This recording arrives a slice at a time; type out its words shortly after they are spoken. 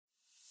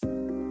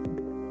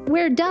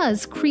Where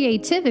does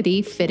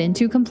creativity fit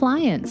into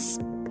compliance?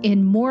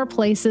 In more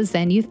places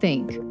than you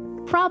think.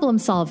 Problem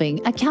solving,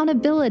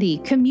 accountability,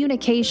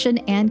 communication,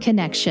 and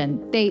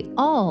connection, they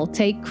all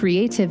take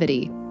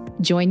creativity.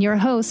 Join your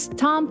hosts,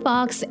 Tom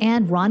Fox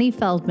and Ronnie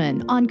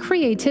Feldman, on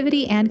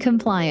Creativity and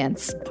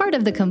Compliance, part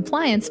of the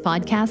Compliance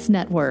Podcast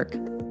Network.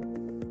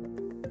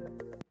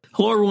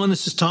 Hello, everyone.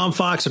 This is Tom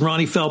Fox and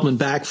Ronnie Feldman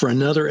back for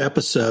another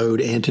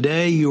episode. And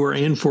today you are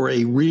in for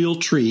a real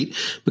treat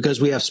because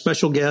we have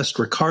special guest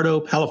Ricardo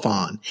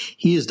Palafon.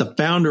 He is the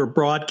founder of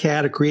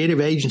Broadcat, a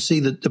creative agency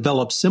that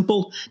develops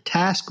simple,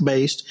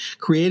 task-based,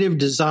 creative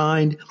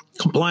designed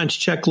compliance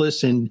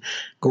checklists and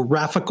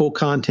graphical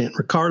content.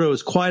 Ricardo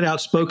is quite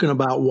outspoken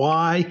about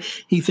why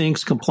he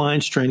thinks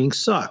compliance training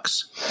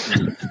sucks,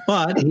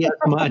 but he has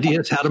some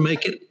ideas how to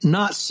make it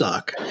not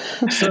suck.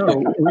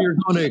 So we're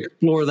going to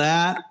explore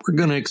that. We're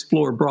going to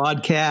explore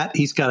Broadcat.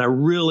 He's got a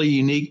really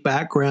unique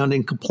background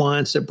in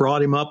compliance that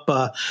brought him up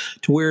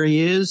to where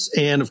he is.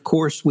 And of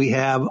course, we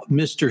have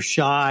Mr.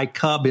 Shy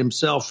Cub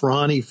himself,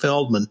 Ronnie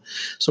Feldman.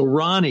 So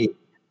Ronnie.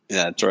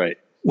 Yeah, that's right.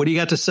 What do you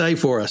got to say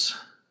for us?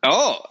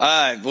 Oh,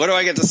 what do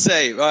I get to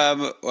say?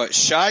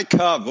 Shy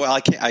Cub. Well,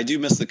 I do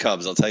miss the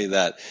Cubs. I'll tell you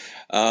that.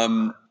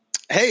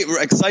 Hey,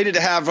 we're excited to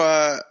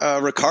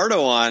have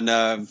Ricardo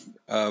on.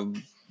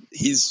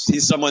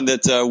 He's someone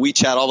that we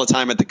chat all the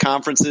time at the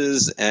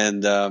conferences,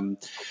 and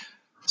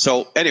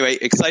so anyway,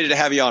 excited to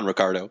have you on,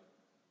 Ricardo.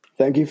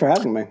 Thank you for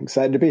having me.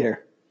 Excited to be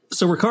here.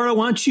 So, Ricardo,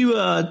 why don't you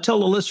tell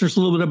the listeners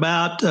a little bit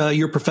about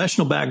your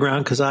professional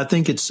background, because I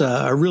think it's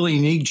a really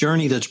unique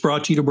journey that's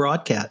brought you to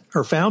Broadcat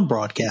or found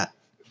Broadcat.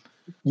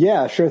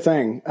 Yeah, sure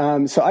thing.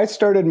 So I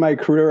started my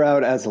career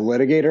out as a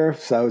litigator.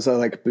 So I was at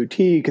like a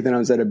boutique, and then I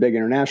was at a big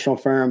international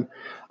firm.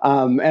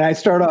 And I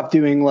started off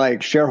doing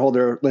like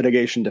shareholder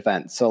litigation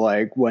defense. So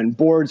like when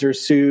boards are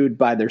sued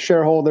by their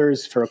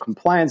shareholders for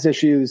compliance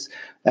issues,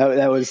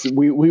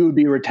 we would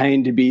be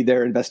retained to be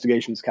their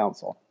investigations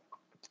counsel.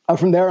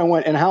 From there, I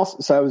went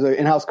in-house. So I was an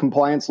in-house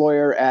compliance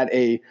lawyer at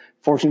a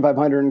Fortune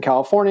 500 in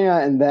California,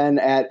 and then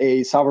at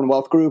a sovereign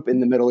wealth group in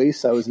the Middle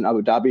East. So I was in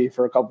Abu Dhabi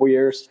for a couple of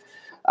years.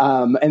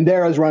 And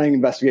there I was running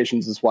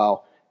investigations as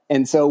well.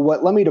 And so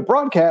what led me to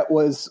Broadcat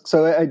was,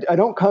 so I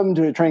don't come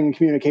to training in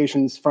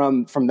communications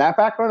from that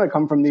background. I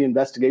come from the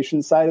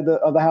investigation side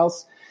of the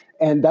house.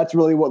 And that's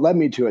really what led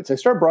me to it. So I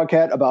started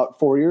Broadcat about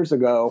 4 years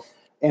ago.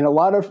 And a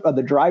lot of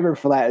the driver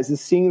for that is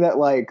just seeing that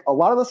like a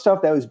lot of the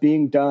stuff that was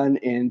being done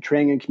in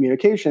training and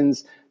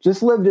communications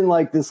just lived in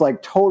like this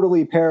like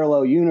totally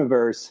parallel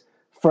universe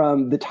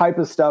from the type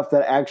of stuff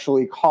that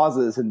actually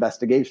causes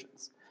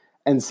investigations.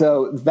 And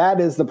so that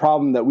is the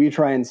problem that we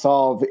try and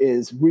solve,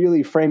 is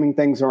really framing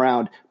things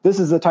around, this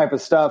is the type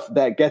of stuff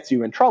that gets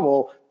you in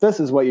trouble.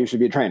 This is what you should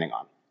be training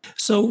on.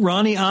 So,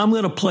 Ronnie, I'm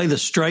going to play the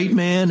straight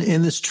man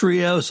in this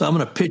trio, so I'm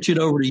going to pitch it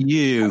over to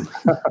you.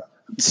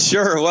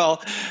 Sure.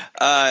 Well,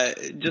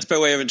 just by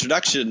way of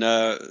introduction,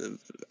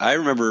 I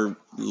remember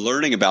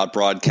learning about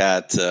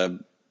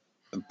Broadcat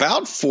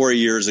about 4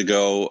 years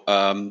ago.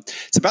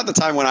 It's about the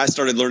time when I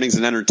started Learnings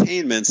and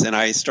Entertainments, and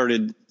I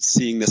started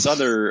seeing this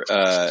other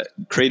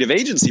creative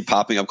agency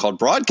popping up called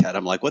Broadcat.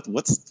 I'm like, what's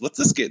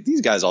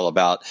these guys all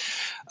about?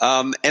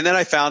 And then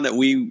I found that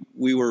we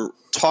were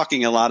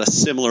talking a lot of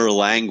similar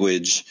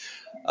language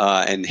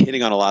and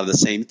hitting on a lot of the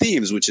same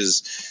themes, which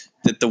is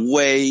that the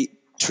way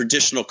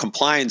traditional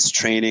compliance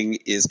training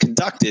is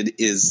conducted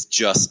is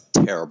just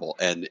terrible,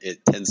 and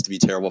it tends to be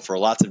terrible for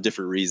lots of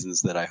different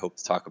reasons that I hope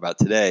to talk about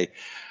today.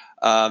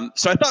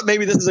 So I thought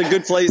maybe this is a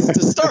good place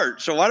to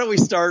start. So why don't we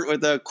start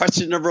with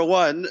question number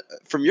one,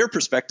 from your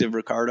perspective,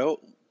 Ricardo?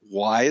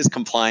 Why is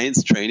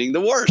compliance training the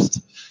worst?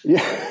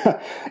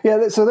 Yeah.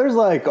 So there's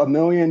like a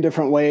million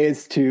different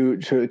ways to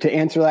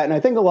answer that, and I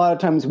think a lot of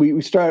times we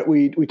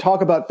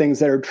talk about things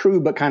that are true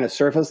but kind of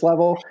surface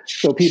level.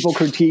 So people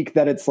critique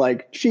that it's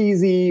like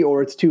cheesy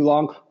or it's too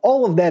long.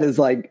 All of that is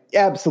like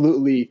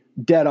absolutely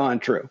dead on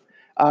true.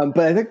 But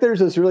I think there's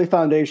this really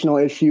foundational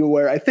issue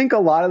where I think a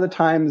lot of the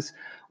times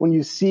when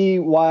you see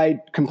why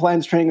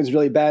compliance training is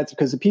really bad, it's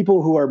because the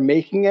people who are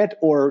making it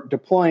or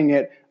deploying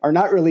it are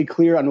not really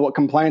clear on what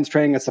compliance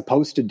training is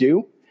supposed to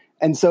do.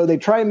 And so they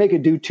try and make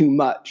it do too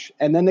much.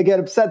 And then they get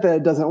upset that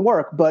it doesn't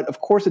work. But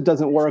of course it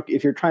doesn't work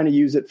if you're trying to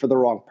use it for the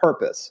wrong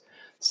purpose.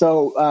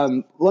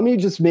 So let me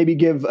just maybe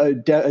give a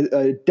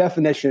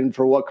definition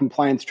for what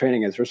compliance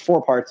training is. There's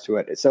 4 parts to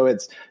it. So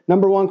it's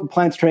number 1,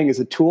 compliance training is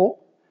a tool.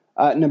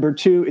 Number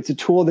 2, it's a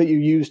tool that you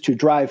use to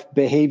drive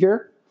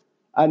behavior.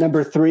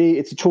 Number 3,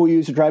 it's a tool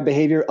used to drive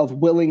behavior of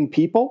willing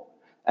people.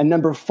 And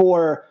number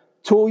 4,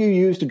 tool you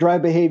use to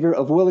drive behavior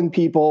of willing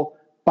people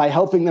by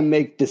helping them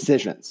make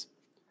decisions.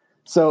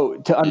 So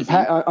to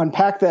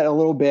unpack that a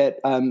little bit,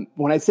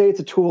 when I say it's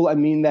a tool, I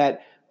mean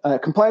that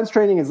compliance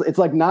training it's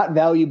like not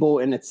valuable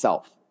in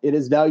itself. It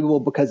is valuable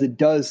because it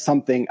does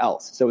something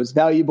else. So it's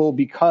valuable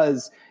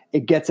because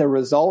it gets a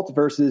result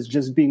versus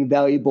just being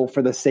valuable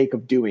for the sake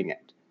of doing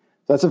it.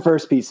 That's the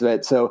first piece of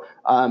it. So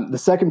the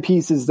second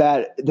piece is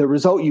that the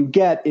result you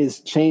get is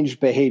changed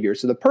behavior.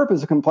 So the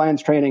purpose of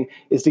compliance training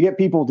is to get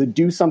people to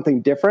do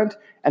something different.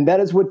 And that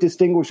is what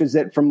distinguishes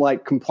it from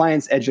like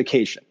compliance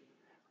education.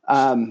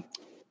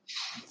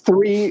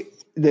 Three,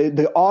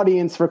 the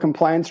audience for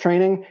compliance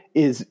training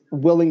is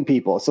willing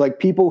people. So like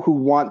people who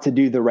want to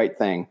do the right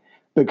thing,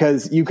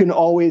 because you can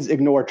always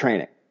ignore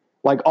training,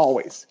 like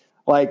always.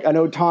 Like I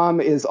know Tom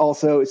is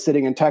also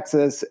sitting in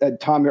Texas.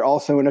 Tom, you're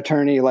also an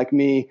attorney like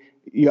me.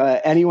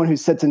 Anyone who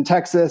sits in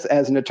Texas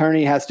as an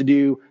attorney has to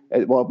do,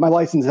 well, my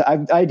license, I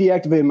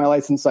deactivated my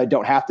license, so I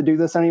don't have to do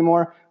this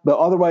anymore. But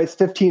otherwise,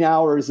 15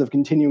 hours of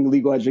continuing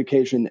legal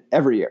education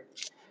every year.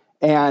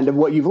 And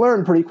what you've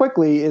learned pretty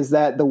quickly is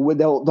that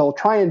they'll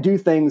try and do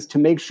things to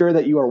make sure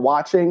that you are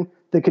watching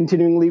the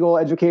continuing legal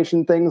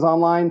education things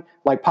online,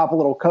 like pop a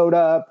little code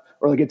up,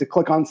 or they get to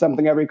click on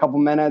something every couple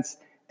minutes.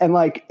 And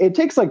like it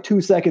takes like 2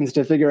 seconds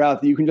to figure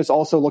out that you can just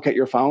also look at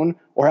your phone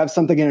or have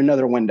something in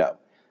another window.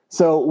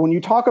 So when you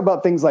talk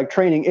about things like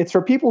training, it's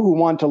for people who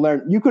want to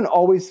learn. You can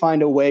always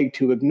find a way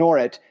to ignore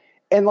it.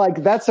 And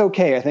like, that's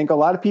okay. I think a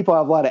lot of people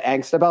have a lot of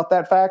angst about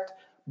that fact,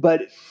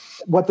 but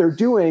what they're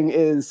doing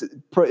is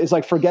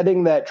like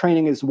forgetting that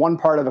training is one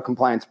part of a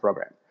compliance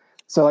program.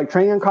 So like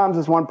training and comms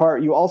is one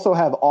part. You also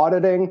have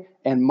auditing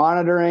and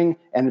monitoring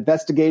and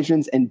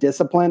investigations and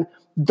discipline.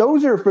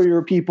 Those are for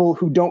your people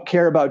who don't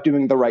care about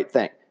doing the right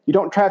thing. You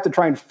don't have to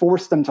try and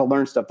force them to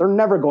learn stuff. They're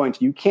never going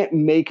to. You can't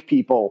make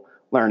people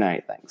learn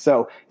anything.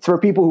 So it's for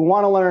people who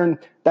want to learn.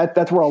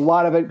 That's where a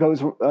lot of it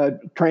goes.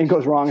 Training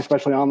goes wrong,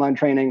 especially online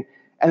training.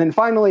 And then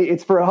finally,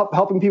 it's for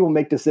helping people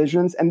make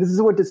decisions. And this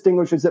is what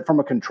distinguishes it from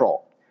a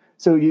control.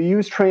 So you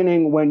use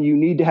training when you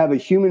need to have a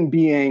human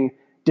being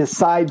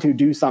decide to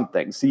do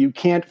something. So you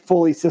can't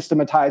fully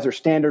systematize or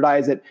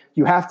standardize it.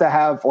 You have to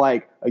have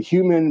like a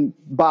human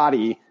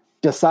body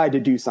decide to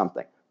do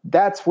something.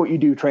 That's what you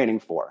do training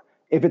for.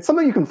 If it's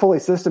something you can fully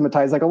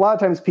systematize, like a lot of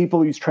times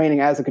people use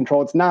training as a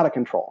control, it's not a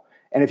control.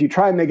 And if you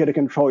try and make it a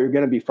control, you're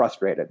going to be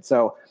frustrated.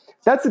 So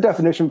that's the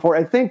definition for it.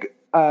 I think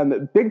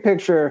big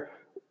picture,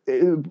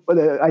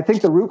 I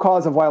think the root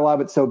cause of why a lot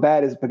of it's so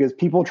bad is because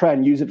people try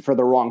and use it for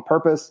the wrong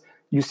purpose.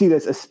 You see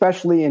this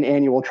especially in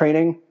annual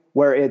training,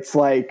 where it's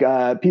like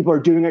people are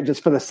doing it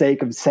just for the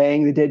sake of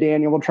saying they did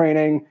annual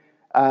training.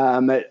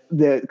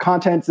 The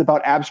content's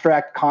about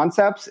abstract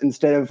concepts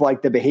instead of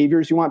like the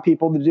behaviors you want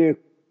people to do.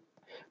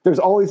 There's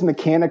always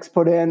mechanics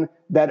put in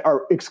that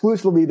are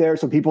exclusively there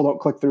so people don't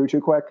click through too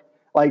quick.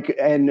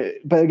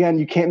 But again,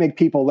 you can't make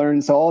people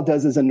learn. So all it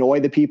does is annoy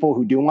the people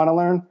who do want to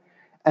learn.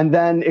 And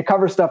then it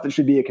covers stuff that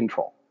should be a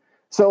control.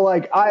 So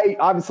like,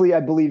 I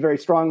believe very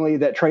strongly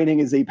that training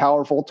is a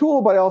powerful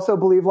tool, but I also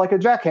believe like a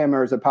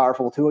jackhammer is a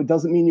powerful tool. It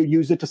doesn't mean you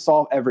use it to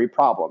solve every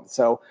problem.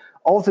 So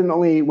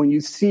ultimately, when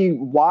you see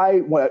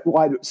why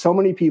so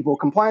many people,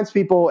 compliance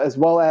people as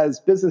well as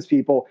business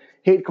people,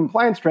 hate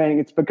compliance training,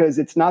 it's because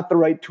it's not the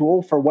right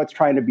tool for what's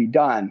trying to be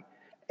done.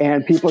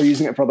 And people are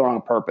using it for the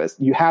wrong purpose.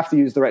 You have to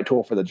use the right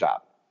tool for the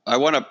job. I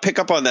want to pick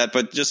up on that,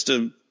 but just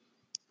to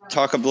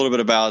talk a little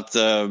bit about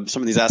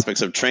some of these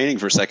aspects of training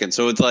for a second.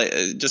 So it's like,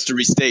 just to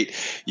restate,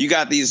 you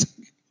got these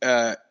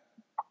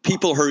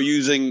people who are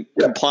using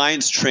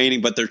compliance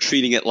training, but they're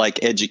treating it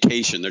like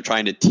education. They're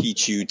trying to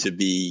teach you to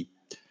be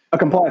a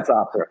compliance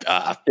officer.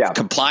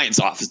 Compliance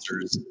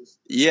officers.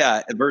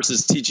 Yeah.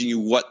 Versus teaching you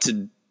what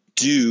to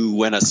do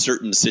when a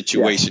certain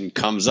situation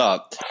comes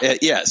up.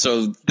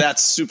 So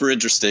that's super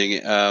interesting.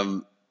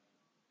 And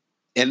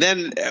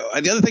then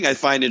the other thing I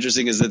find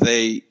interesting is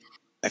that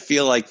I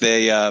feel like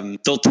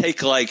they'll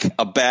take like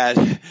a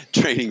bad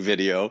training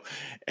video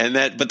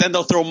but then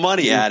they'll throw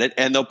money at it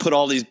and they'll put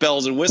all these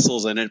bells and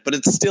whistles in it, but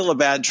it's still a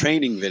bad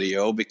training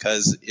video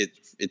because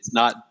it's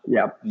not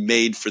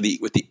made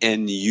with the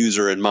end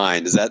user in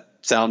mind. Does that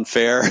sound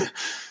fair?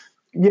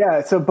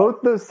 Yeah. So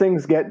both those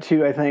things get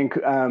to, I think,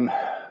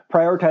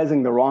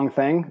 prioritizing the wrong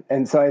thing.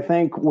 And so I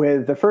think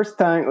with the first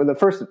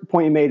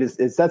point you made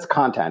is that's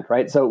content,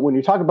 right? So when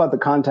you talk about the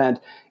content,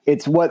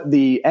 it's what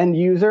the end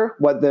user,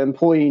 what the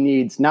employee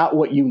needs, not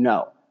what you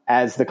know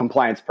as the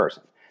compliance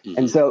person. Mm-hmm.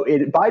 And so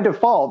by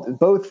default,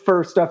 both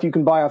for stuff you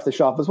can buy off the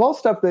shelf as well as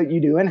stuff that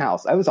you do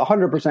in-house. I was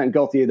 100%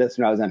 guilty of this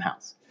when I was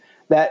in-house.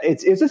 That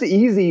it's just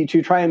easy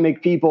to try and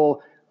make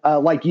people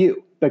like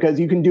you, because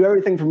you can do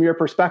everything from your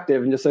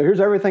perspective and just say,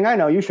 here's everything I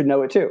know, you should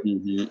know it too.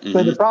 Mm-hmm, mm-hmm.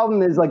 But the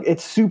problem is like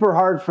it's super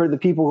hard for the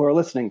people who are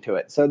listening to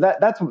it. So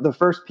that's the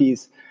first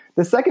piece.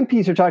 The second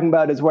piece you're talking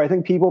about is where I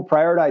think people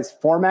prioritize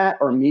format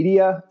or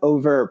media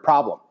over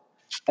problem.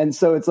 And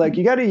so it's like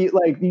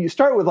you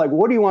start with like,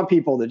 what do you want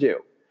people to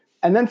do?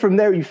 And then from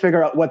there you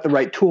figure out what the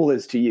right tool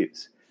is to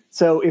use.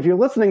 So if you're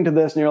listening to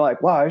this and you're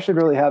like, wow, I should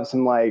really have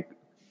some like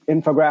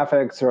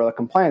infographics or a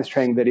compliance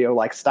training video,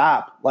 like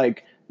stop.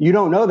 Like you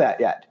don't know that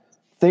yet.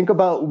 Think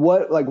about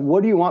what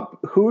do you want?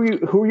 Who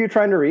are you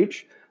trying to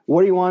reach?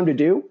 What do you want them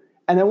to do?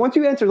 And then once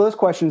you answer those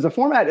questions, the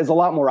format is a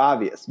lot more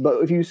obvious.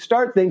 But if you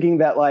start thinking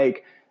that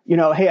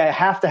hey, I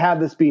have to have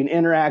this be an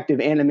interactive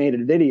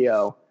animated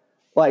video,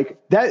 like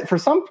that, for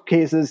some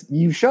cases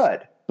you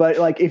should. But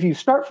like, if you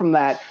start from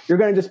that, you're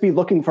going to just be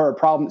looking for a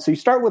problem. So you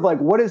start with like,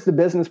 what is the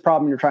business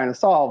problem you're trying to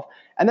solve?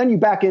 And then you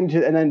back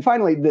into, and then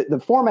finally the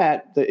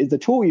format, the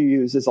tool you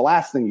use is the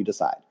last thing you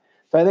decide.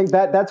 So I think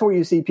that's where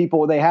you see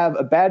people, they have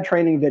a bad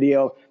training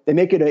video, they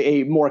make it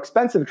a more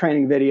expensive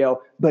training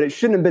video, but it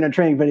shouldn't have been a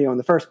training video in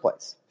the first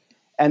place.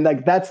 And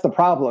like, that's the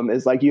problem,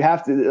 is like, we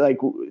have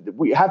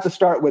to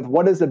start with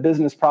what is the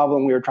business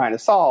problem we are trying to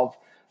solve.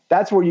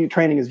 That's where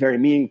training is very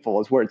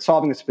meaningful, is where it's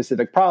solving a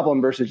specific problem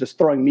versus just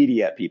throwing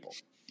media at people.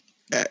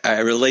 I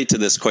relate to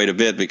this quite a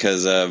bit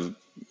because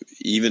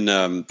even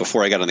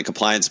before I got in the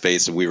compliance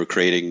space, we were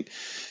creating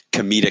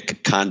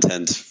comedic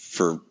content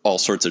for all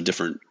sorts of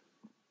different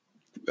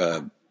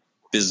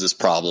business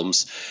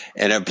problems,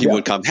 and people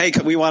would come, hey,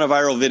 we want a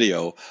viral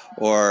video,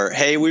 or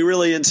hey, we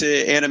really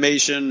into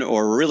animation,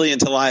 or really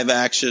into live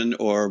action,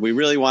 or we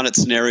really want it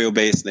scenario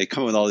based. And they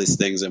come with all these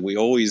things, and we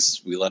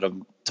let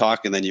them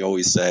talk, and then you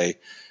always say,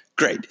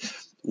 great,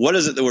 what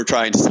is it that we're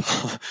trying to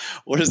solve?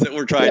 What is it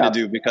we're trying to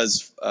do?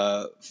 Because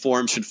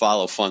form should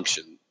follow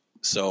function.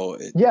 So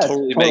it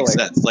totally makes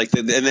sense. Like,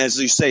 and as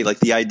you say, like,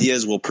 the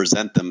ideas will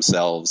present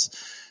themselves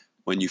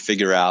when you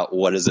figure out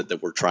what is it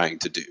that we're trying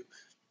to do.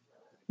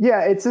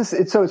 Yeah, it's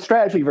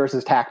strategy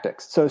versus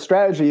tactics. So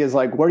strategy is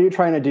like, what are you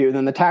trying to do?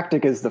 Then the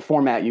tactic is the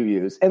format you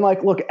use. And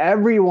like, look,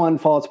 everyone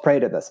falls prey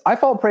to this. I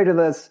fall prey to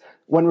this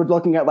when we're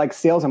looking at like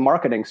sales and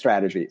marketing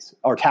strategies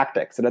or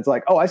tactics. And it's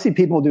like, oh, I see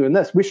people doing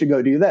this, we should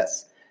go do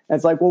this. And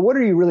it's like, well, what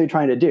are you really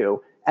trying to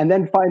do? And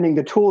then finding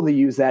the tool to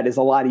use that is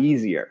a lot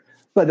easier.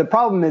 But the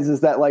problem is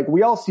that like,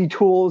 we all see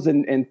tools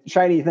and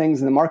shiny things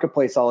in the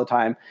marketplace all the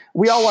time.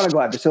 We all want to go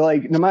after. So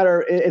like, no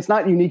matter, it's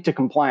not unique to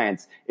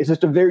compliance. It's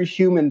just a very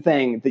human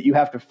thing that you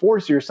have to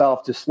force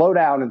yourself to slow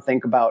down and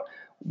think about,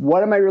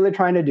 what am I really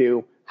trying to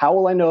do? How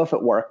will I know if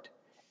it worked?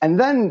 And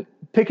then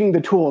picking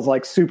the tools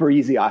like super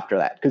easy after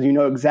that, because you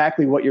know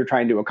exactly what you're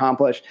trying to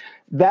accomplish.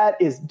 That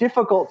is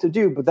difficult to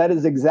do, but that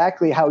is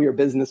exactly how your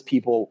business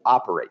people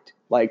operate.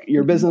 Like,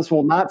 your business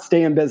will not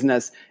stay in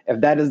business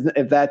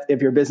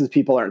if your business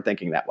people aren't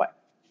thinking that way.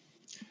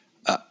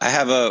 I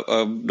have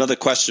another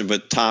question,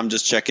 but Tom,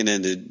 just checking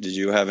in. Did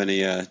you have any?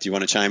 Do you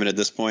want to chime in at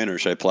this point, or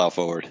should I plow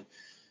forward?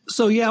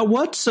 So yeah,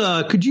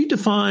 could you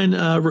define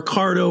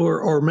Ricardo,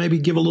 or maybe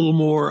give a little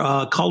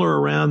more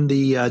color around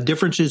the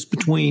differences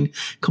between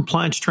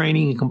compliance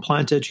training and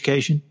compliance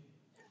education?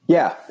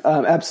 Yeah,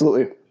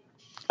 absolutely.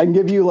 I can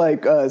give you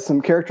like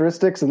some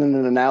characteristics and then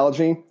an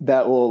analogy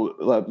that will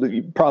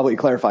probably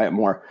clarify it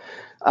more.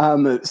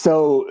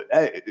 So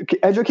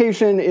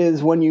education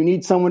is when you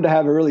need someone to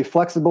have a really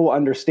flexible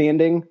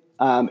understanding.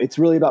 It's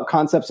really about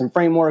concepts and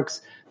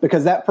frameworks,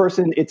 because that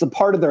person, it's a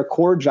part of their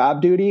core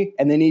job duty,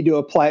 and they need to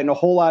apply it in a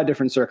whole lot of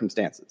different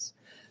circumstances.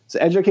 So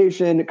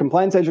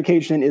compliance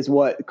education is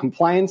what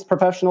compliance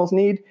professionals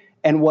need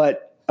and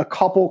what a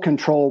couple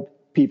control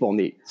people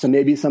need. So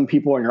maybe some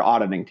people on your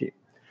auditing team.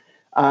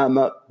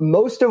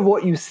 Most of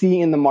what you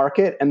see in the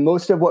market and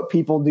most of what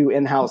people do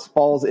in-house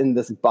falls in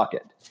this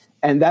bucket.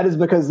 And that is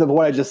because of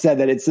what I just said,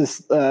 that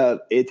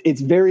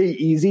it's very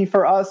easy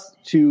for us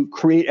to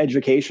create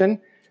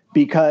education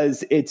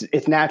because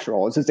it's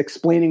natural. It's just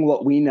explaining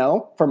what we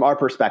know from our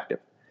perspective.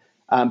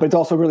 But it's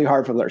also really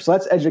hard for others. So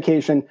that's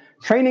education.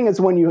 Training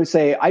is when you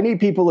say, I need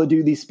people to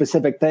do these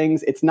specific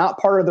things. It's not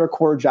part of their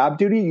core job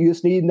duty. You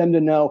just need them to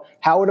know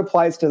how it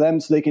applies to them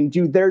so they can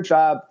do their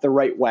job the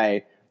right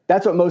way.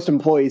 That's what most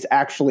employees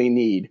actually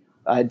need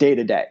day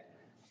to day.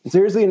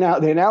 Seriously, now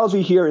the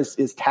analogy here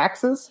is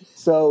taxes.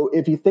 So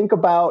if you think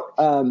about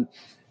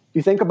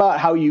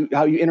how you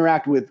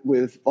interact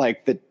with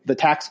like the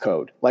tax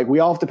code, like we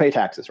all have to pay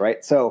taxes,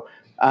 right? So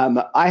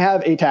I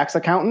have a tax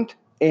accountant,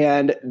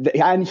 and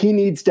he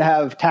needs to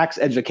have tax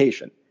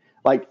education.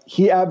 Like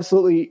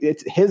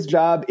it's his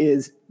job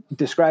is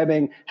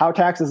describing how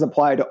taxes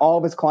apply to all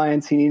of his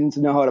clients. He needs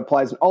to know how it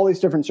applies in all these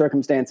different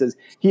circumstances.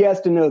 He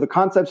has to know the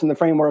concepts and the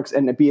frameworks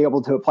and be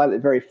able to apply that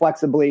very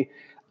flexibly.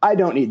 I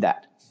don't need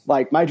that.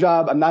 Like, my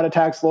job, I'm not a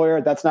tax lawyer.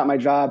 That's not my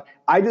job.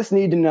 I just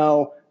need to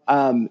know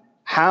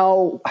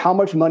how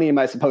much money am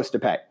I supposed to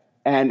pay,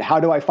 and how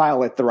do I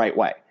file it the right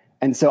way?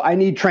 And so I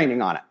need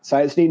training on it. So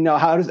I just need to know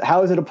how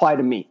does it apply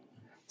to me?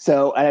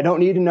 So, and I don't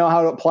need to know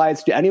how it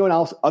applies to anyone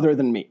else other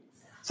than me.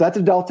 So that's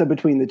a delta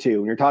between the two.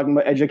 When you're talking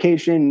about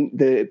education,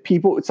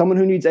 someone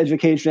who needs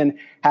education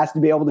has to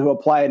be able to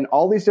apply it in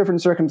all these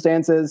different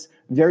circumstances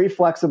very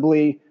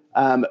flexibly.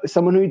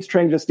 Someone who needs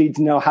training just needs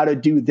to know how to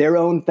do their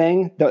own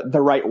thing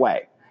the right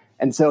way.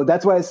 And so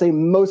that's why I say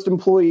most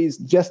employees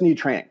just need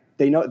training.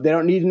 They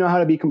don't need to know how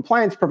to be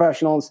compliance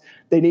professionals.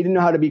 They need to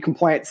know how to be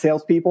compliant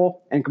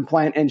salespeople and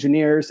compliant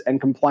engineers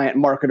and compliant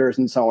marketers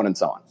and so on and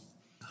so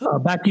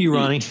on. Back to you,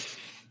 Ronnie.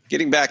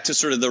 Getting back to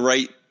sort of the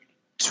right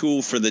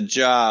tool for the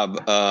job.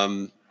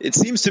 It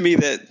seems to me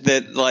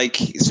that like,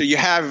 so you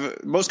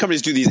have, most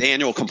companies do these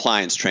annual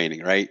compliance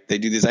training, right? They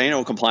do this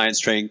annual compliance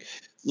training.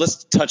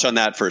 Let's touch on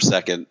that for a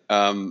second.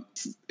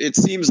 It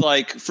seems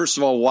like, first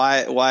of all,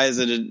 why is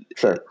it an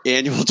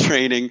annual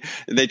training?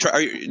 They're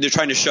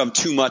trying to shove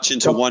too much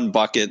into one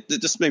bucket.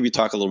 Just maybe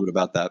talk a little bit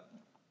about that.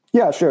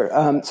 Yeah, sure.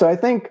 So I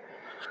think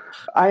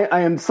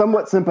I am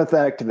somewhat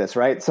sympathetic to this,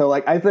 right? So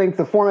like, I think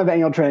the form of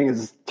annual training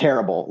is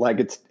terrible. Like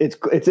it's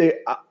a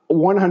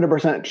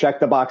 100% check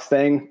the box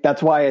thing.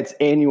 That's why it's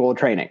annual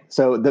training.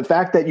 So the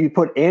fact that you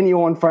put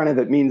annual in front of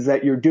it means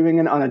that you're doing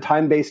it on a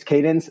time-based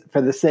cadence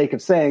for the sake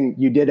of saying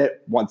you did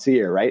it once a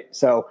year, right?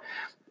 So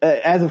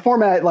as a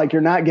format, like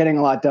you're not getting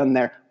a lot done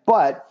there,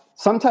 but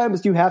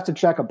sometimes you have to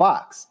check a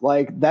box.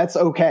 Like that's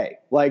okay.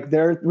 Like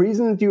there are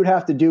reasons you would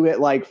have to do it,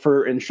 like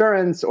for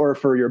insurance or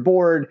for your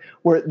board,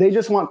 where they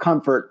just want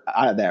comfort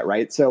out of that,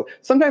 right? So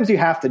sometimes you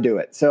have to do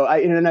it. So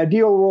in an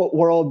ideal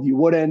world, you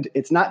wouldn't.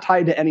 It's not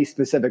tied to any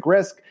specific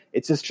risk.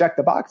 It's just check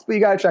the box, but you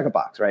got to check a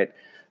box, right?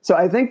 So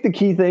I think the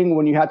key thing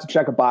when you have to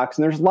check a box,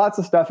 and there's lots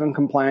of stuff in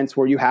compliance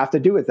where you have to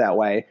do it that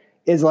way,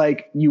 is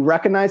like you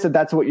recognize that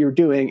that's what you're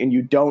doing and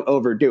you don't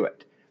overdo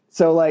it.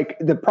 So like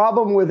the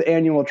problem with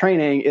annual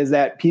training is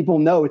that people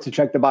know it's a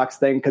check the box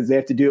thing because they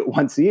have to do it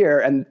once a year.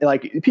 And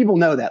like people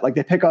know that, like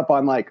they pick up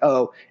on like,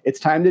 oh, it's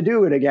time to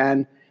do it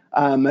again.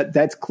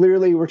 That's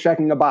clearly we're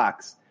checking a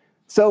box.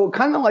 So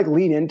kind of like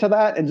lean into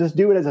that and just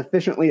do it as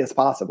efficiently as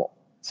possible.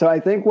 So I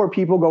think where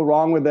people go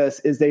wrong with this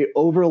is they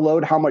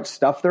overload how much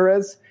stuff there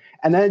is,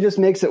 and then it just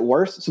makes it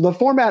worse. So the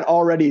format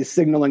already is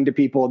signaling to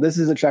people, this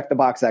is a check the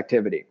box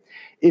activity.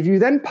 If you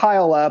then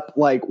pile up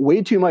like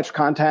way too much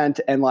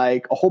content and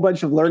like a whole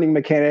bunch of learning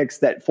mechanics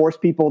that force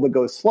people to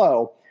go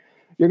slow,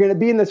 you're going to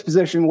be in this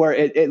position where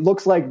it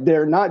looks like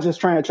they're not just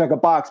trying to check a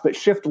box, but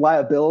shift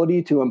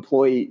liability to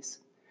employees.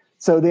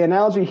 So the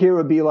analogy here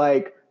would be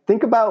like,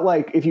 think about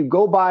like if you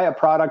go buy a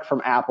product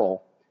from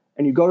Apple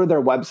and you go to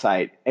their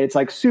website and it's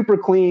like super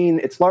clean,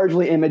 it's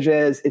largely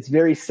images, it's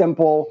very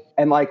simple,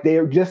 and like they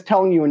are just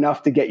telling you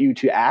enough to get you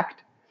to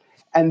act.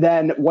 And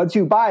then once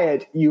you buy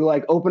it, you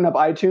like open up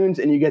iTunes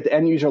and you get the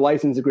end user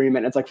license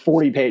agreement. It's like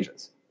 40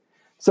 pages.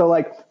 So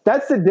like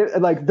that's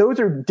like those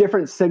are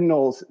different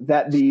signals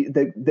that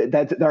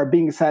that are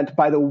being sent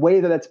by the way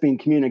that that's being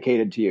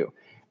communicated to you.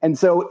 And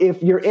so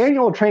if your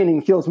annual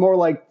training feels more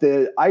like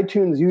the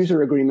iTunes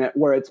user agreement,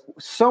 where it's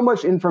so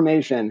much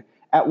information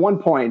at one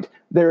point,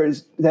 there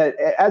is that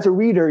as a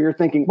reader, you're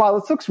thinking, wow,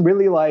 this looks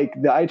really like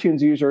the iTunes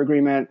user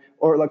agreement,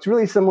 or it looks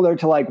really similar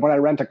to like when I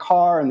rent a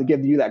car and they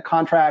give you that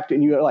contract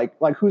and you're like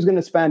who's going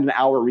to spend an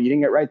hour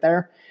reading it right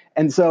there?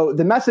 And so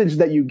the message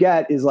that you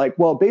get is like,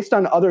 well, based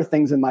on other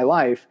things in my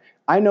life,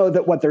 I know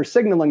that what they're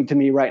signaling to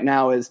me right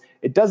now is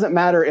it doesn't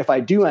matter if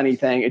I do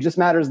anything. It just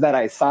matters that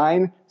I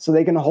sign so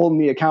they can hold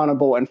me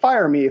accountable and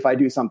fire me if I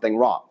do something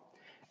wrong.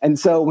 And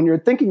so when you're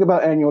thinking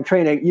about annual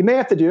training, you may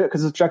have to do it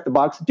because it's check the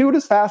box. Do it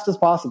as fast as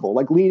possible,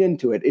 like lean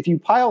into it. If you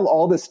pile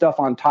all this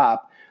stuff on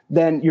top,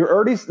 then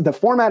the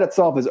format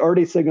itself is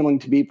already signaling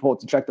to people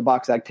it's a check the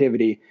box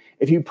activity.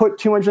 If you put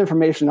too much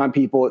information on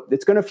people,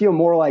 it's going to feel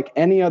more like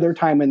any other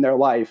time in their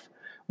life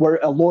where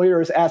a lawyer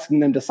is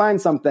asking them to sign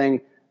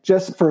something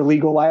just for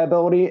legal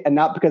liability and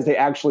not because they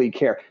actually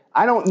care.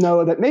 I don't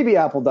know that maybe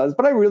Apple does,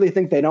 but I really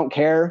think they don't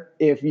care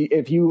if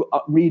you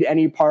read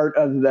any part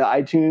of the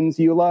iTunes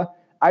EULA.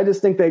 I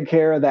just think they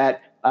care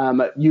that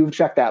you've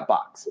checked that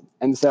box.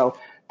 And so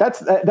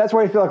that's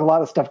where I feel like a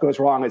lot of stuff goes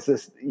wrong. It's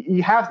this,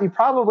 you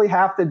probably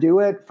have to do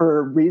it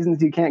for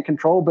reasons you can't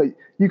control, but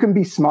you can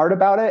be smart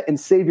about it and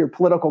save your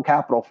political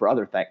capital for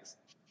other things.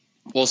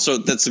 Well, so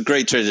that's a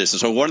great transition.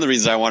 So one of the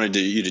reasons I wanted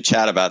you to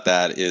chat about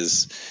that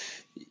is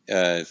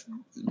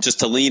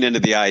just to lean into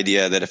the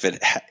idea that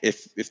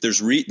if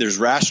there's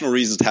rational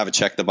reasons to have a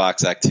check the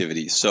box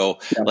activity. So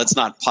let's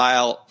not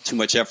pile too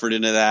much effort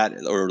into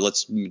that, or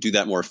let's do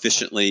that more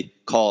efficiently,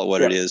 call it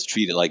what it is,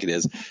 treat it like it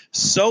is,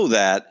 so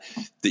that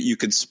you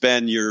can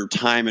spend your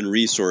time and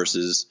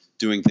resources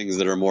doing things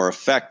that are more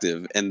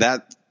effective. And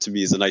that to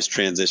me is a nice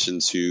transition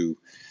to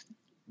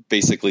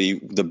basically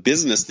the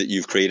business that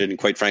you've created, and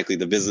quite frankly,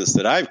 the business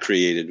that I've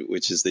created,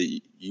 which is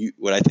that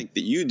what I think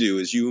that you do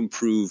is you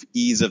improve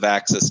ease of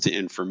access to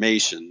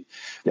information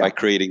by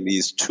creating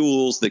these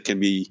tools that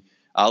can be,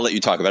 I'll let you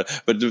talk about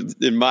it, but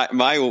in my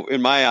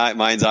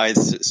mind's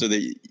eyes, so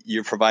that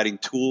you're providing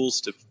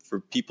tools for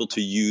people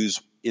to use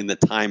in the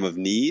time of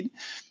need.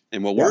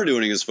 And what we're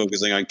doing is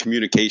focusing on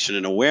communication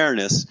and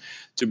awareness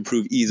to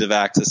improve ease of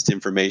access to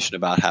information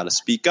about how to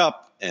speak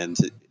up and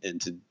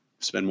to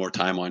spend more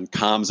time on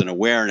comms and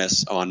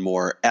awareness on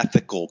more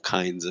ethical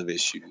kinds of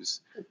issues.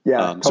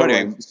 Totally. So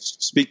anyway,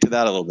 speak to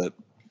that a little bit.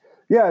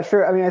 Yeah,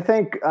 sure. I mean, I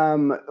think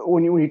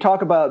when you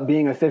talk about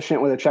being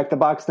efficient with a check the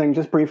box thing,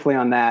 just briefly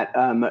on that,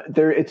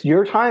 it's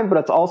your time, but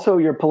it's also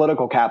your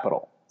political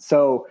capital.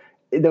 So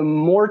the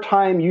more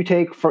time you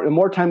take the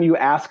more time you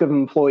ask of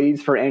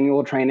employees for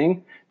annual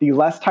training, the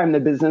less time the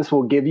business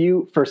will give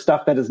you for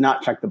stuff that does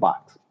not check the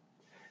box.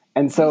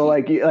 And so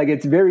like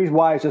it's very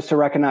wise just to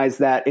recognize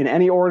that in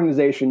any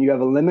organization, you have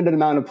a limited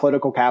amount of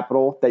political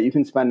capital that you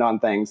can spend on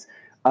things.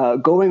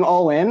 Going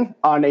all in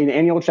on an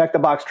annual check the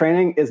box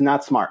training is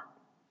not smart.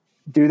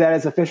 Do that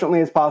as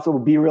efficiently as possible,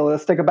 be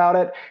realistic about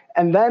it,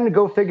 and then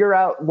go figure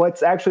out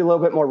what's actually a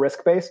little bit more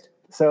risk-based.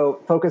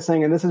 So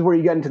focusing, and this is where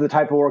you get into the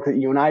type of work that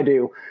you and I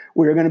do,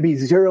 where you're going to be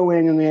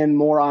zeroing in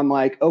more on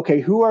like,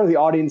 okay, who are the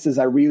audiences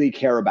I really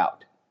care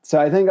about? So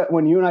I think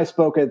when you and I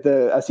spoke at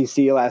the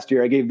SEC last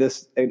year, I gave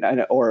this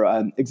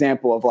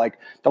example of like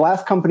the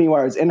last company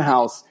where I was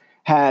in-house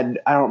had,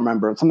 I don't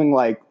remember, something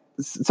like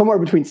somewhere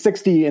between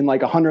 60 and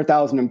like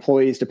 100,000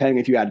 employees, depending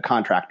if you had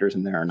contractors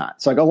in there or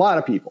not. So like a lot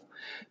of people,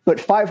 but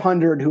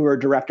 500 who were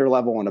director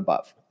level and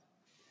above.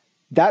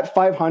 That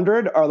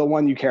 500 are the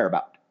one you care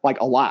about,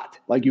 like a lot.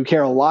 Like you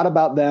care a lot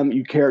about them.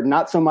 You care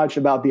not so much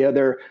about the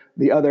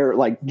other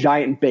like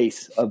giant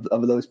base of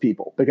those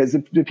people, because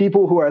the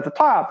people who are at the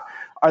top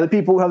are the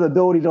people who have the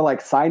ability to like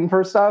sign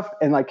for stuff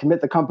and like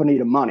commit the company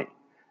to money.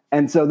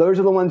 And so those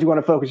are the ones you want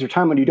to focus your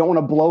time on. You don't want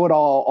to blow it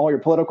all your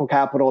political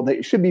capital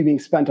that should be being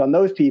spent on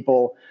those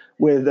people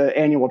with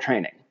annual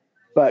training.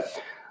 But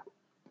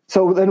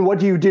so then what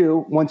do you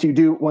do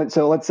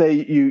so let's say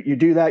you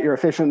do that, you're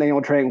efficient in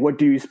annual training, what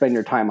do you spend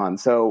your time on?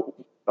 So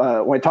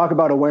when I talk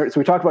about awareness, so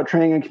we talked about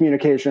training and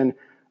communication,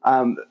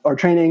 or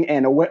training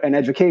and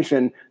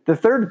education. The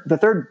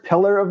third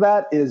pillar of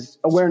that is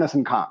awareness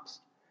and comms.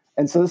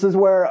 And so this is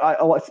where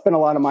I spend a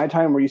lot of my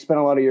time, where you spend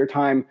a lot of your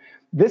time.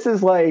 This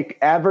is like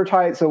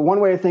advertise. So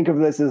one way to think of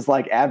this is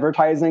like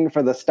advertising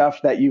for the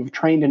stuff that you've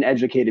trained and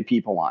educated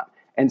people on.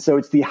 And so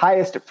it's the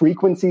highest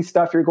frequency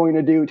stuff you're going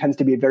to do. It tends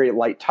to be a very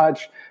light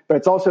touch, but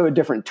it's also a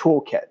different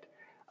toolkit.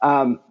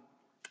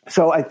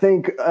 So I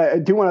think I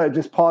do want to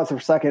just pause for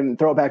a second and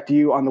throw it back to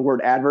you on the word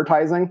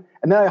advertising.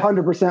 And then I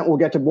 100% will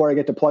get to where I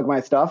get to plug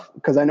my stuff,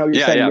 because I know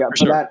you're setting me up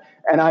for that.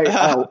 And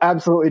I'll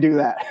absolutely do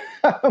that.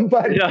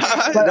 But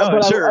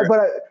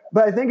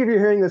I think if you're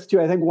hearing this too,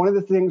 I think one of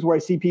the things where I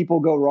see people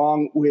go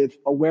wrong with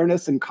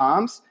awareness and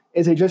comms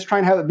is they just try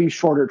and have it be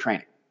shorter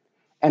training.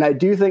 And I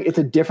do think it's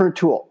a different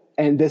tool.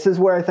 And this is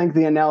where I think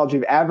the analogy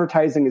of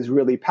advertising is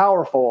really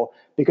powerful,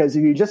 because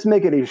if you just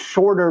make it a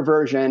shorter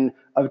version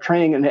of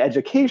training and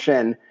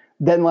education,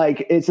 then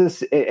like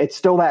it's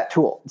still that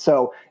tool.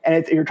 So,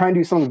 and you're trying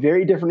to do something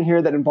very different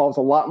here that involves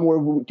a lot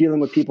more dealing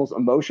with people's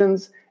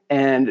emotions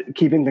and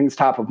keeping things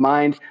top of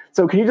mind.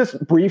 So can you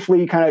just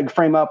briefly kind of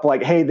frame up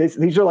like, hey,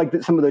 these are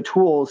like some of the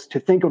tools to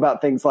think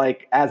about things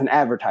like as an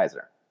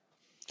advertiser?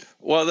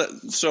 Well,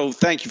 so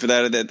thank you for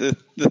that.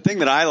 The thing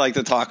that I like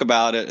to talk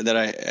about, and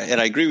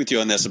I agree with you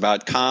on this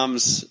about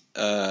comms,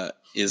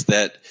 is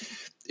that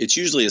it's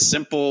usually a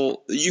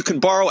simple. You can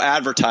borrow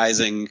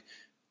advertising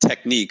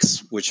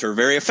techniques, which are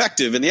very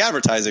effective in the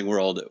advertising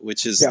world,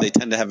 which is they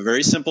tend to have a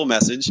very simple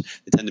message.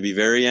 They tend to be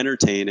very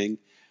entertaining.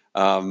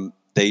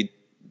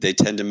 They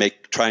tend to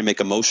try and make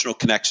emotional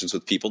connections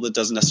with people. That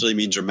doesn't necessarily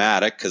mean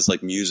dramatic, because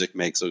like music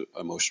makes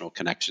emotional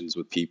connections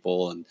with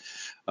people, and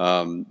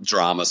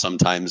drama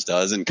sometimes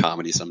does, and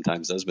comedy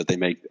sometimes does, but they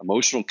make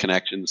emotional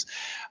connections.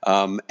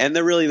 And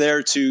they're really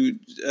there to,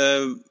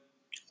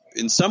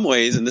 in some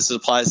ways, and this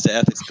applies to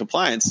ethics and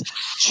compliance,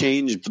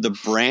 change the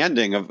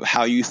branding of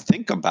how you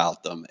think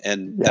about them.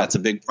 And that's a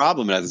big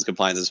problem in ethics and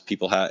compliance, is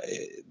people have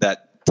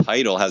that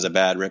title has a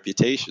bad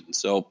reputation.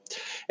 So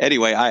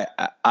anyway,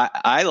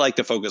 I like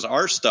to focus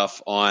our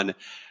stuff on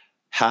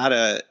how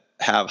to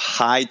have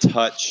high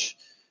touch,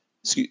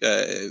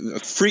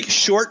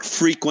 short,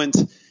 frequent,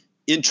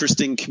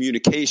 interesting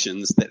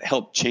communications that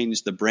help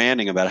change the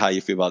branding about how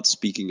you feel about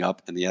speaking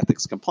up in the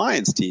ethics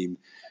compliance team.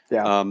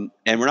 And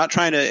we're not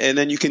trying to, and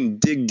then you can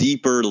dig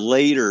deeper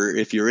later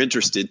if you're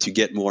interested to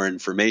get more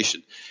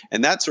information.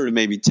 And that sort of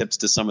maybe tips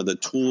to some of the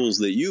tools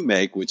that you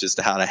make, which is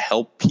to how to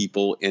help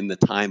people in the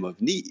time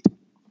of need.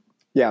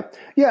 So,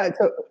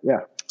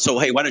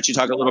 hey, why don't you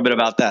talk a little bit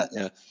about that?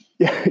 So,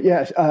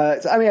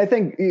 I mean, I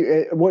think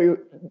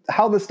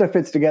how this stuff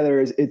fits together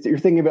is you're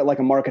thinking about like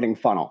a marketing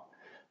funnel.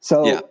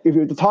 So if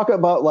you talk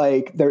about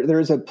like,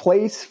 there's a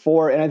place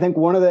for, and I think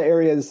one of the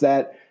areas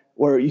that,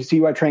 where you see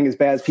why training is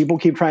bad, is people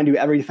keep trying to do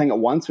everything at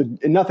once, and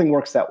nothing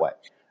works that way.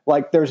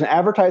 Like there's an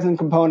advertising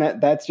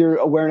component, that's your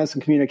awareness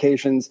and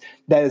communications,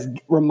 that is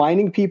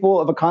reminding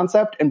people of a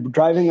concept and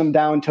driving them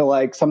down to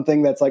like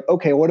something that's like,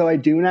 okay, what do I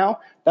do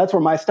now? That's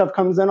where my stuff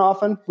comes in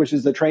often, which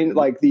is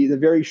the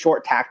very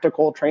short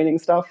tactical training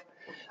stuff.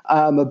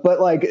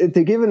 But like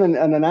to give an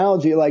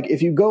analogy, like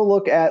if you go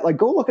look at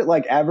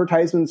like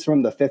advertisements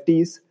from the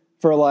 50s,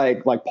 for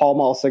like Pall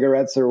Mall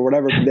cigarettes or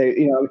whatever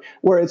they,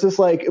 where it's just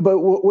like, but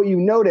what you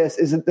notice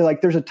is that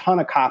like there's a ton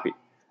of copy.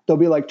 There'll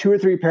be like 2 or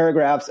 3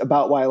 paragraphs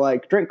about why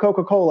like drink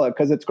Coca-Cola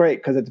because it's great,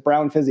 because it's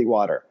brown fizzy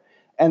water.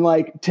 And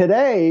like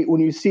today,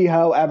 when you see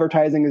how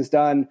advertising is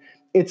done,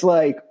 it's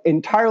like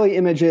entirely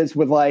images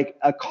with like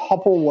a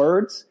couple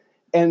words.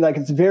 And like,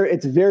 it's very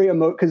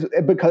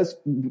because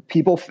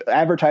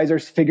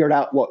advertisers figured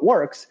out what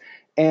works.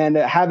 And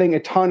having a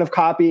ton of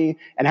copy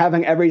and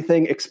having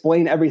everything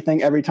explain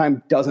everything every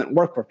time doesn't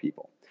work for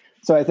people.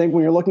 So I think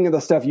when you're looking at the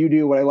stuff you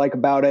do, what I like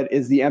about it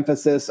is the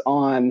emphasis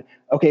on,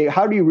 okay,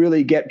 how do you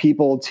really get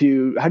people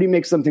how do you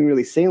make something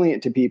really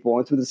salient to people?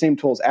 And it's with the same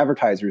tools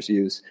advertisers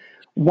use.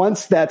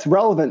 Once that's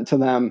relevant to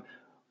them,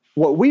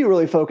 what we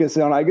really focus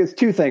on, I guess,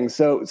 2 things.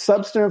 So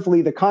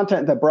substantively, the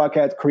content that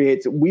Broadcat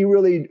creates, we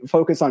really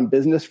focus on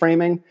business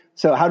framing.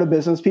 So how do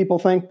business people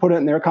think? Put it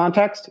in their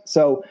context.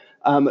 So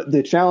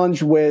the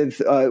challenge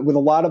with a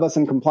lot of us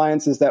in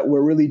compliance is that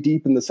we're really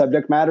deep in the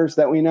subject matters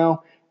that we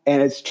know.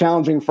 and it's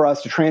challenging for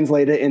us to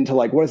translate it into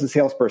like, what does the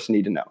salesperson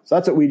need to know? So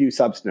that's what we do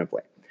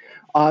substantively.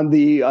 On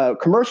the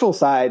commercial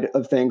side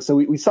of things, so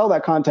we sell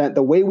that content.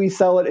 The way we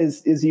sell it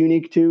is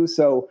unique too.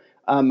 So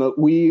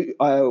we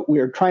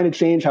are trying to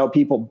change how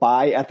people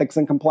buy ethics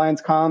and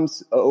compliance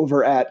comms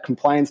over at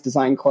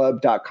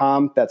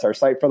compliancedersignclub.com. That's our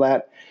site for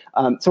that.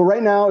 So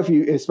right now,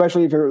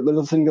 especially if you're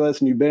listening to this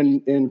and you've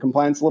been in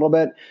compliance a little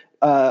bit,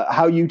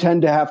 how you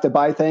tend to have to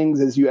buy things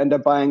is you end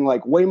up buying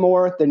like way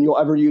more than you'll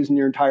ever use in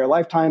your entire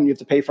lifetime. You have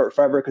to pay for it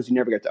forever because you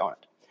never get to own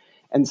it.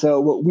 And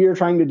so what we are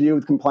trying to do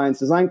with Compliance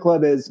Design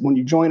Club is when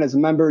you join as a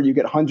member, you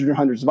get hundreds and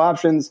hundreds of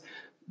options.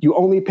 You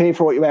only pay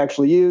for what you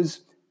actually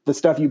use. The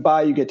stuff you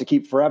buy, you get to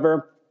keep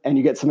forever, and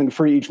you get something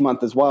free each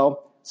month as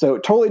well. So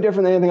totally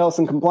different than anything else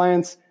in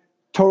compliance,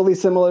 totally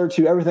similar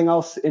to everything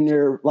else in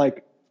your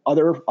like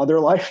other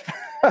life.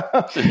 We're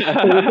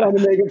trying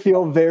to make it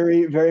feel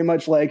very, very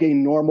much like a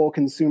normal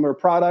consumer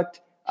product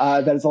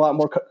that is a lot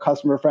more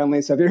customer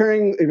friendly. So if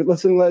you're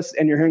listening to this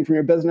and you're hearing from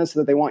your business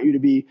that they want you to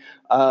be,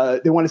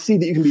 they want to see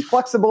that you can be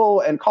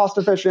flexible and cost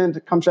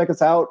efficient, come check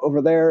us out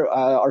over there.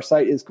 Our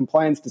site is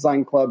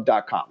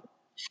compliancedersignclub.com.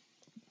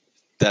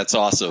 That's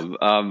awesome.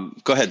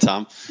 Go ahead,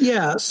 Tom.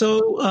 Yeah.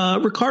 So,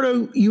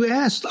 Ricardo,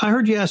 I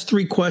heard you ask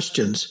 3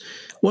 questions.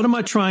 What am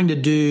I trying to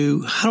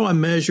do? How do I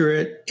measure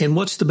it? And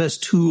what's the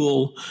best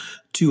tool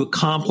to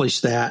accomplish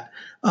that?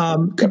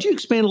 Could you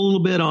expand a little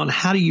bit on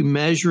how do you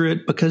measure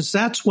it? Because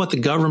that's what the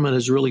government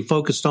has really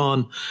focused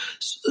on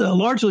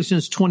largely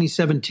since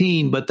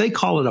 2017, but they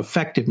call it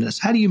effectiveness.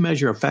 How do you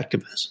measure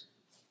effectiveness?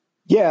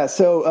 Yeah,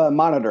 so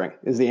monitoring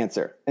is the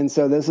answer. And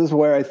so this is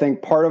where I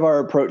think part of our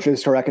approach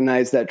is to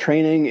recognize that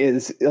training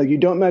is, you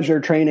don't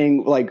measure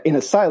training like in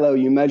a silo,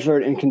 you measure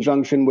it in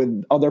conjunction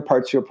with other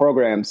parts of your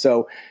program.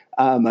 So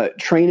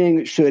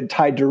training should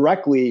tie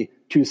directly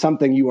to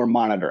something you are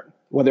monitoring,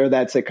 whether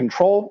that's a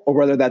control or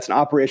whether that's an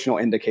operational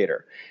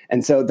indicator.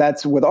 And so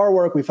that's with our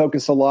work, we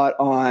focus a lot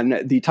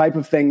on the type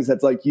of things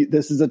that's like,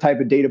 this is the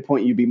type of data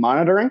point you'd be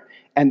monitoring,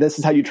 and this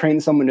is how you train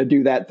someone to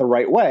do that the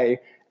right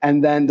way.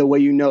 And then the way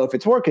you know if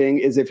it's working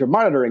is if your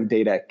monitoring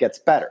data gets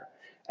better.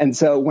 And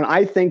so when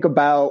I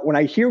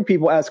hear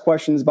people ask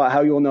questions about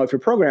how you'll know if your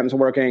program's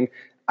working,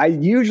 I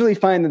usually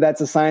find that that's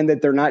a sign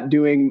that they're not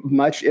doing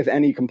much, if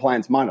any,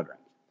 compliance monitoring.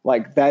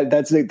 Like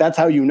that's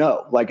how you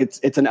know. Like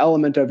it's an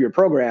element of your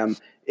program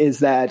is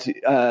that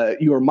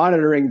you are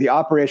monitoring the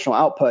operational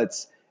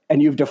outputs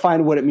and you've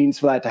defined what it means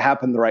for that to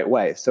happen the right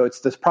way. So it's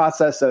this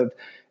process of,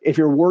 if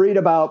you're worried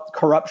about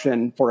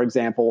corruption, for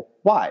example,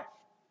 why?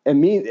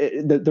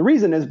 The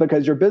reason is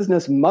because your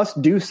business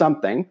must do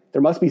something.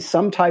 There must be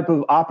some type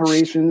of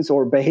operations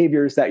or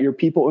behaviors that your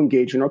people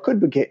engage in or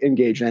could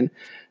engage in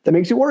that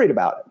makes you worried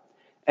about it.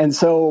 And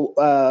so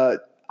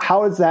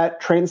how does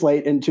that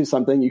translate into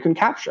something you can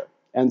capture?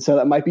 And so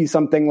that might be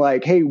something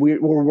like, hey,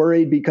 we're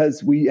worried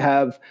because we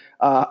have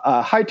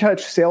a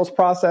high-touch sales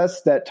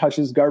process that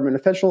touches government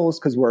officials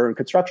because we're in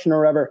construction or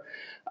whatever.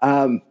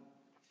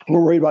 We're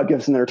worried about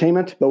gifts and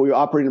entertainment, but we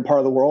operate in a part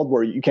of the world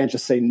where you can't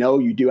just say no,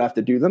 you do have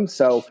to do them.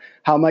 So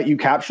how might you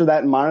capture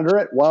that and monitor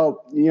it?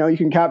 Well, you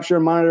can capture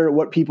and monitor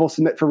what people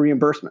submit for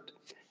reimbursement.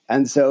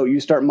 And so you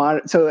start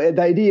so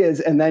the idea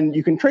is, and then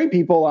you can train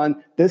people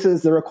on, this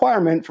is the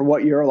requirement for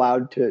what you're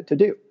allowed to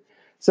do.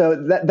 So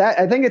that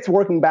I think it's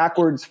working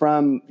backwards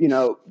from,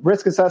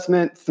 risk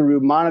assessment through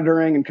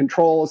monitoring and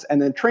controls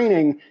and then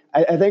training.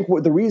 I think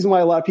the reason why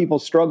a lot of people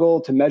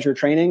struggle to measure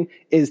training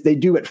is they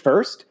do it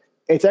first.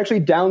 It's actually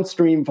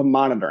downstream from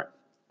monitoring.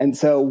 And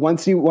so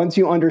once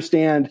you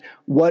understand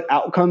what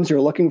outcomes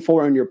you're looking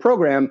for in your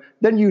program,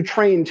 then you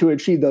train to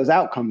achieve those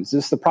outcomes.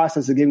 Just the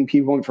process of giving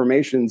people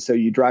information so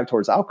you drive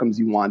towards outcomes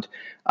you want.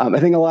 I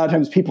think a lot of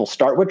times people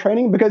start with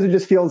training because it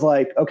just feels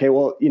like, okay,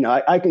 well,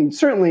 I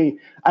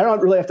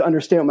don't really have to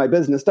understand what my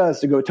business does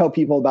to go tell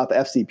people about the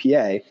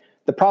FCPA.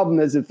 The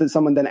problem is if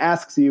someone then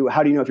asks you,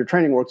 how do you know if your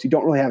training works? You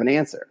don't really have an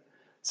answer.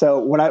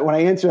 So when I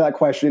answer that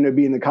question, it would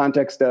be in the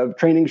context of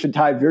training should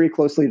tie very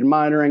closely to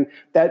monitoring.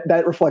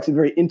 That reflects a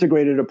very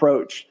integrated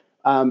approach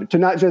to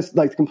not just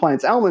like the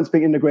compliance elements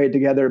being integrated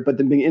together, but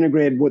then being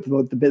integrated with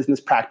what the business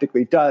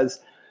practically does,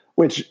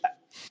 which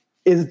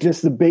is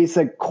just the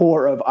basic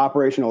core of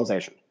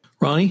operationalization.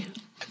 Ronnie?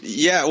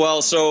 Yeah,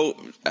 well, so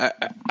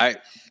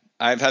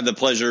I've had the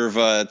pleasure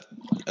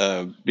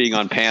of being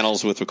on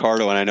panels with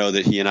Ricardo, and I know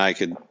that he and I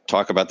could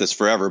talk about this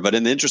forever. But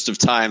in the interest of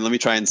time, let me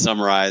try and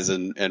summarize,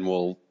 and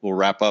we'll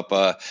wrap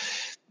up.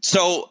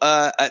 So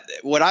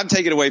what I'm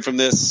taking away from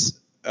this,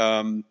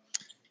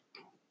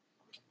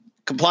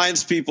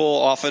 compliance people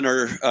often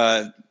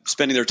are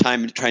spending their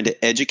time trying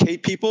to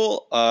educate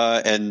people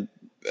and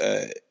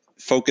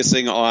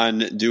focusing on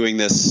doing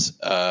this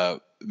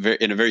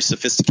in a very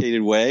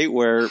sophisticated way,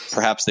 where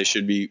perhaps they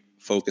should be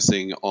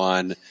focusing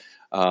on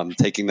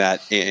taking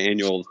that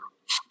annual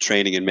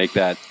training and make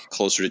that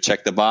closer to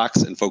check the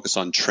box and focus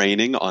on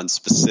training on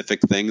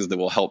specific things that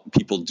will help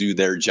people do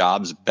their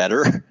jobs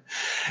better,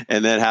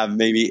 and then have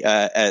maybe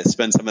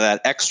spend some of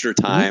that extra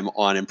time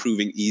on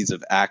improving ease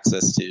of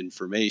access to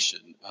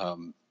information.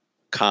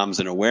 comms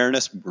and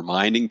awareness,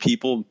 reminding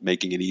people,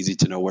 making it easy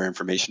to know where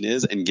information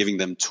is, and giving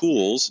them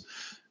tools,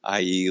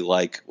 i.e.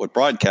 like what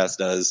Broadcast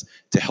does,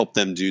 to help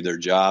them do their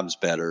jobs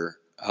better.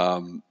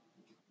 Do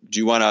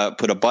you want to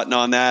put a button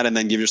on that and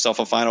then give yourself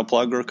a final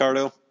plug,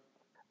 Ricardo?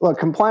 Look,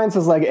 compliance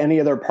is like any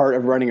other part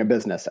of running a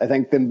business. I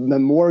think the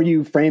more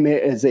you frame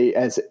it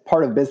as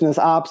part of business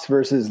ops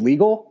versus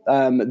legal,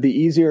 the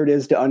easier it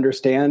is to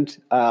understand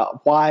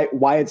why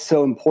it's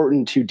so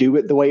important to do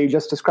it the way you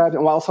just described,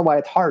 and also why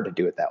it's hard to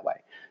do it that way.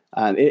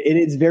 It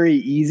is very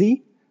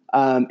easy.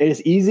 It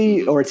is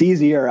easy, or it's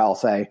easier, I'll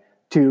say,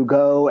 to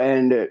go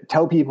and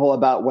tell people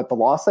about what the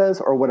law says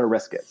or what a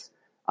risk is.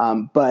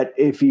 But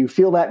if you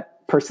feel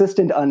that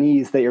persistent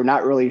unease that you're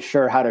not really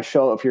sure how to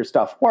show if your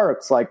stuff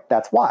works, like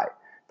that's why.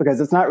 Because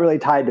it's not really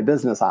tied to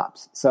business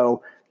ops.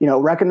 So,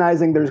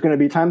 recognizing there's going to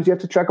be times you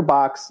have to check a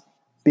box,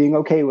 being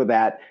okay with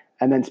that,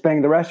 and then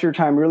spending the rest of your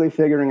time really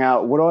figuring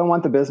out what do I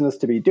want the business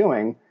to be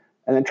doing,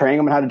 and then training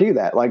them on how to do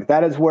that. Like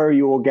that is where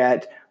you will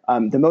get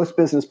the most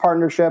business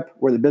partnership,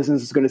 where the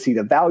business is going to see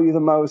the value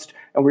the most,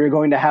 and where you're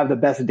going to have the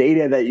best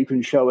data that you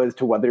can show as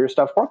to whether your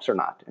stuff works or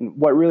not. And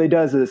what it really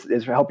does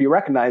is help you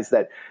recognize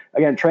that,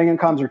 again, training and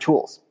comms are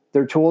tools.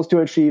 They're tools to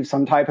achieve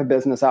some type of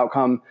business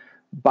outcome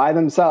by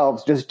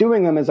themselves. Just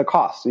doing them is a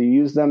cost. So you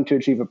use them to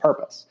achieve a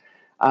purpose.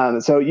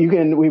 So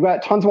we've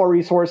got tons more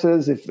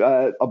resources. If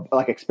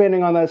like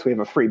expanding on this, we have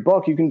a free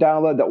book you can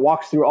download that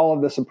walks through all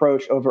of this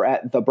approach over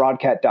at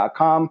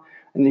thebroadcat.com.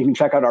 And you can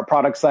check out our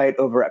product site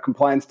over at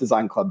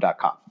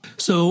compliancedersignclub.com.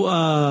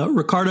 So,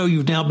 Ricardo,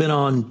 you've now been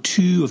on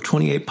 2 of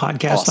 28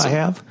 podcasts. Awesome. I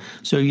have.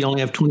 So you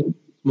only have 20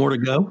 more to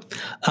go.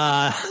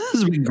 This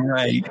has been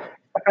great.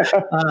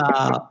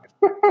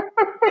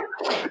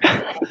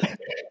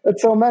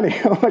 That's so many.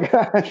 Oh my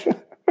gosh.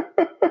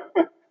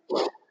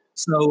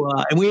 So,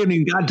 and we haven't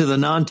even gotten to the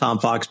non-Tom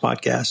Fox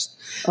podcast.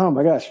 Oh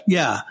my gosh.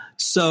 Yeah.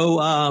 So,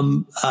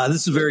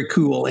 this is very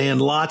cool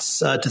and lots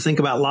to think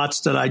about,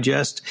 lots to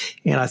digest.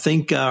 And I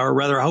think, or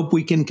rather, I hope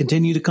we can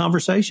continue the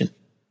conversation.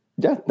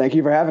 Yeah. Thank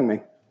you for having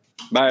me.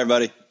 Bye,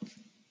 everybody.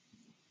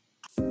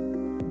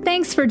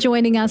 Thanks for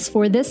joining us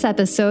for this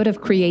episode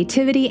of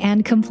Creativity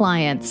and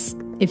Compliance.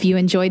 If you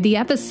enjoyed the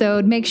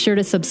episode, make sure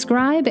to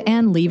subscribe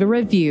and leave a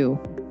review.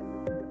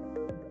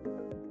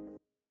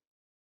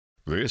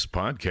 This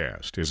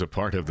podcast is a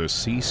part of the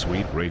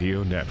C-Suite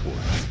Radio Network.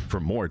 For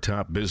more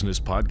top business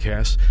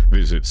podcasts,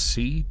 visit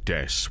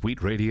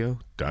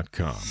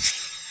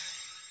c-suiteradio.com.